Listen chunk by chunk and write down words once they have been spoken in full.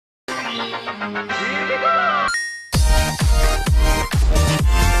Yo,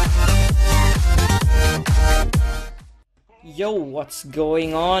 what's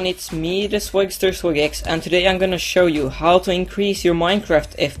going on? It's me, the Swegster SwegX, and today I'm gonna show you how to increase your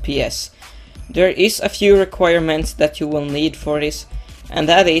Minecraft FPS. There is a few requirements that you will need for this, and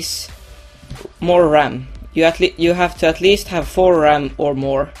that is more RAM. You have to at least have 4 RAM or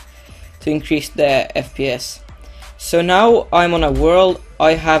more to increase the FPS. So now I'm on a world.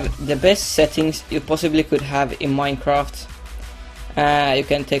 I have the best settings you possibly could have in Minecraft. You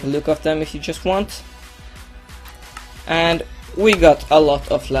can take a look at them if you just want. And we got a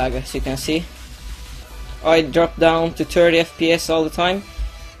lot of lag, as you can see. I dropped down to 30 FPS all the time,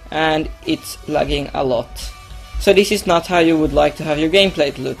 and it's lagging a lot. So this is not how you would like to have your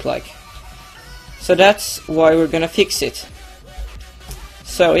gameplay to look like. So that's why we're gonna fix it.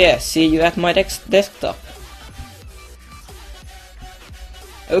 So yeah, see you at my desktop.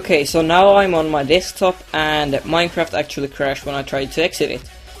 Okay, so now I'm on my desktop and Minecraft actually crashed when I tried to exit it.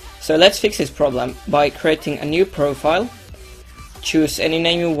 So let's fix this problem by creating a new profile. Choose any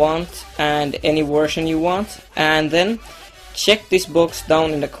name you want and any version you want, and then check this box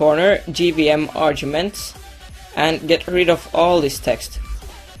down in the corner, GVM arguments, and get rid of all this text.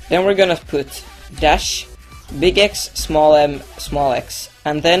 Then we're gonna put dash big X small m small x,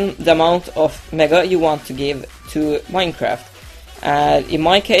 and then the amount of mega you want to give to Minecraft. In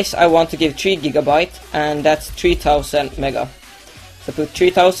my case I want to give 3 GB, and that's 3000 mega. So put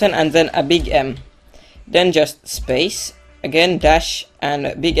 3000 and then a big M. Then just space, again dash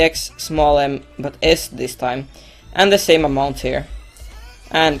and big X small m but S this time, and the same amount here,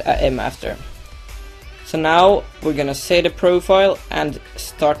 and a M after. So now we're gonna save the profile and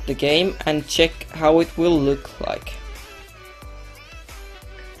start the game and check how it will look like.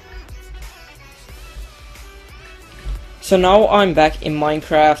 So now I'm back in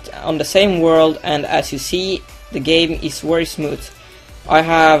Minecraft on the same world, and as you see, the game is very smooth. I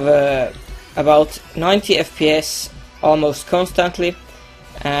have about 90 FPS almost constantly,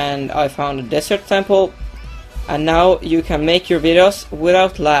 and I found a desert temple, and now you can make your videos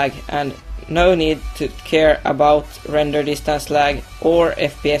without lag and no need to care about render distance lag or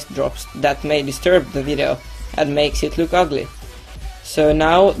FPS drops that may disturb the video and makes it look ugly. So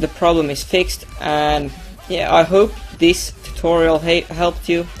now the problem is fixed, and yeah, I hope this tutorial helped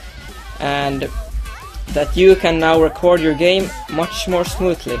you and that you can now record your game much more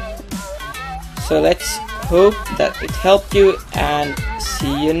smoothly. So let's hope that it helped you, and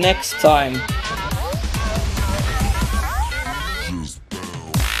see you next time.